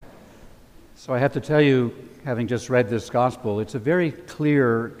So I have to tell you, having just read this gospel, it's a very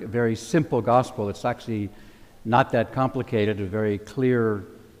clear, very simple gospel. It's actually not that complicated, a very clear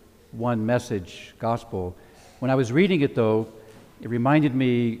one message gospel. When I was reading it, though, it reminded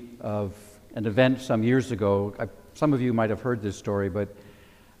me of an event some years ago. Some of you might have heard this story, but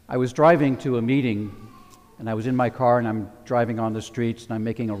I was driving to a meeting, and I was in my car, and I'm driving on the streets, and I'm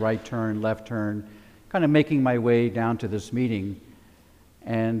making a right turn, left turn, kind of making my way down to this meeting.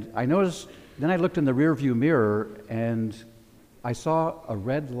 And I noticed, then I looked in the rearview mirror, and I saw a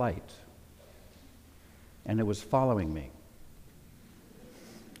red light, and it was following me.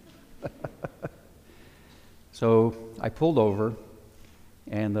 So I pulled over,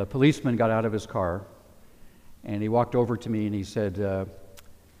 and the policeman got out of his car, and he walked over to me, and he said, do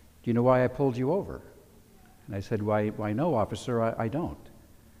you know why I pulled you over? And I said, why no, officer, I don't.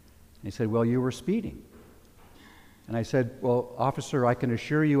 And he said, well, you were speeding. And I said, well, officer, I can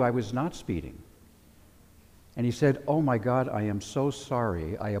assure you I was not speeding. And he said, oh my God, I am so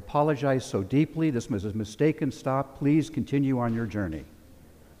sorry. I apologize so deeply. This was a mistaken stop. Please continue on your journey.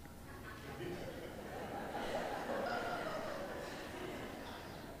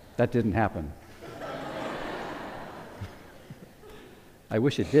 That didn't happen. I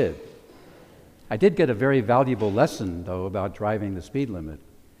wish it did. I did get a very valuable lesson, though, about driving the speed limit.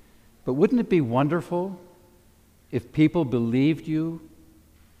 But wouldn't it be wonderful if people believed you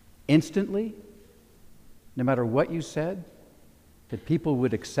instantly, no matter what you said, that people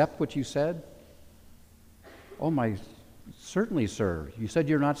would accept what you said? Oh my, certainly, sir. You said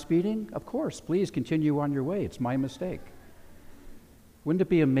you're not speeding? Of course, please continue on your way. It's my mistake. Wouldn't it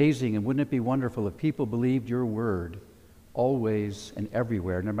be amazing and wouldn't it be wonderful if people believed your word always and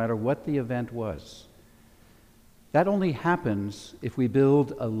everywhere, no matter what the event was? That only happens if we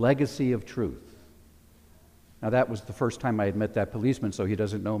build a legacy of truth. Now, that was the first time I had met that policeman, so he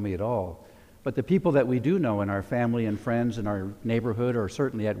doesn't know me at all. But the people that we do know in our family and friends in our neighborhood or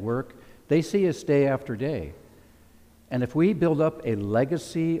certainly at work, they see us day after day. And if we build up a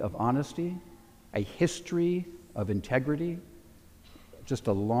legacy of honesty, a history of integrity, just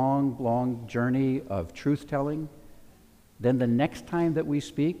a long, long journey of truth-telling, then the next time that we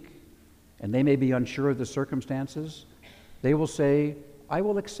speak, and they may be unsure of the circumstances, they will say, I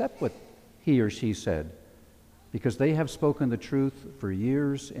will accept what he or she said, because they have spoken the truth for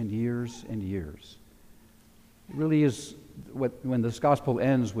years and years and years. It really is when this gospel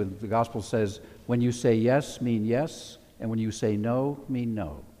ends, when the gospel says, when you say yes, mean yes, and when you say no, mean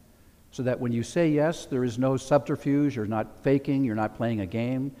no. So that when you say yes, there is no subterfuge, you're not faking, you're not playing a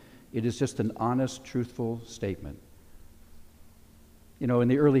game. It is just an honest, truthful statement. You know, in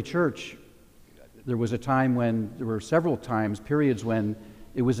the early church, there was a time when, there were several times, periods when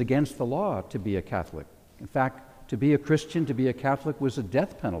it was against the law to be a Catholic. In fact, to be a Christian, to be a Catholic was a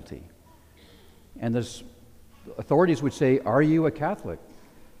death penalty. And the authorities would say, are you a Catholic?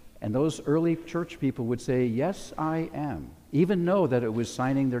 And those early church people would say, yes, I am. Even know that it was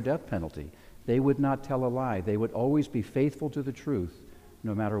signing their death penalty. They would not tell a lie. They would always be faithful to the truth,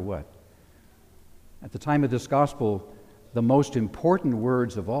 no matter what. At the time of this gospel, the most important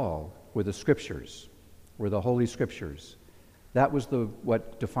words of all were the Scriptures, were the Holy Scriptures. That was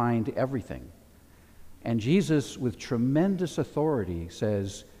what defined everything. And Jesus, with tremendous authority,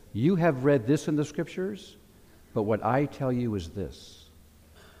 says, you have read this in the Scriptures, but what I tell you is this.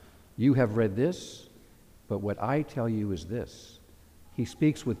 You have read this, but what I tell you is this. He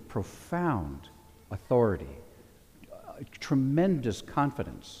speaks with profound authority, tremendous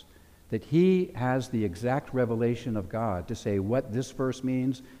confidence that he has the exact revelation of God to say what this verse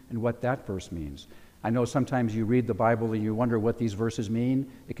means and what that verse means. I know sometimes you read the Bible and you wonder what these verses mean.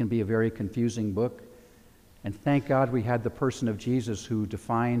 It can be a very confusing book. And thank God we had the person of Jesus who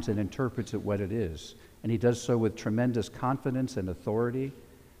defines and interprets it what it is. And he does so with tremendous confidence and authority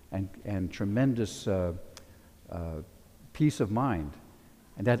and tremendous peace of mind.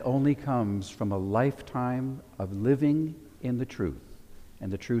 And that only comes from a lifetime of living in the truth,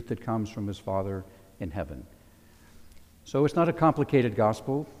 and the truth that comes from his Father in heaven. So it's not a complicated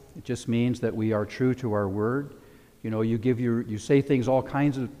gospel. It just means that we are true to our word. You know, you say things, all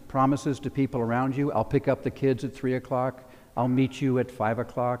kinds of promises to people around you. I'll pick up the kids at 3 o'clock. I'll meet you at 5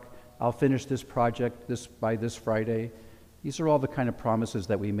 o'clock. I'll finish this project by this Friday. These are all the kind of promises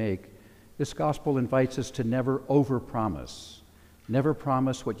that we make. This gospel invites us to never overpromise. Never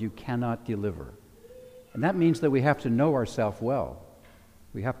promise what you cannot deliver. And that means that we have to know ourselves well.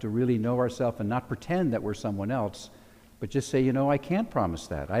 We have to really know ourselves and not pretend that we're someone else, but just say, you know, I can't promise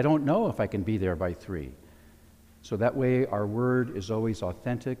that. I don't know if I can be there by 3. So that way our word is always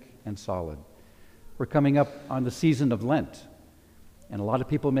authentic and solid. We're coming up on the season of Lent. And a lot of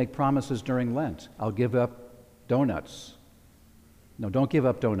people make promises during Lent. I'll give up donuts. No, don't give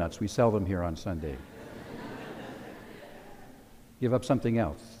up donuts. We sell them here on Sunday. Give up something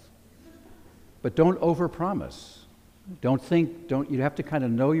else. But don't overpromise. You have to kind of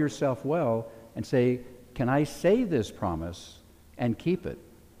know yourself well and say, can I say this promise and keep it?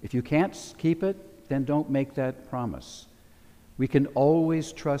 If you can't keep it, then don't make that promise. We can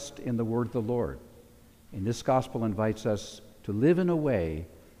always trust in the word of the Lord. And this gospel invites us to live in a way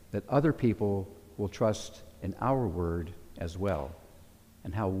that other people will trust in our word as well.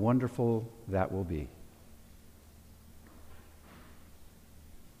 And how wonderful that will be.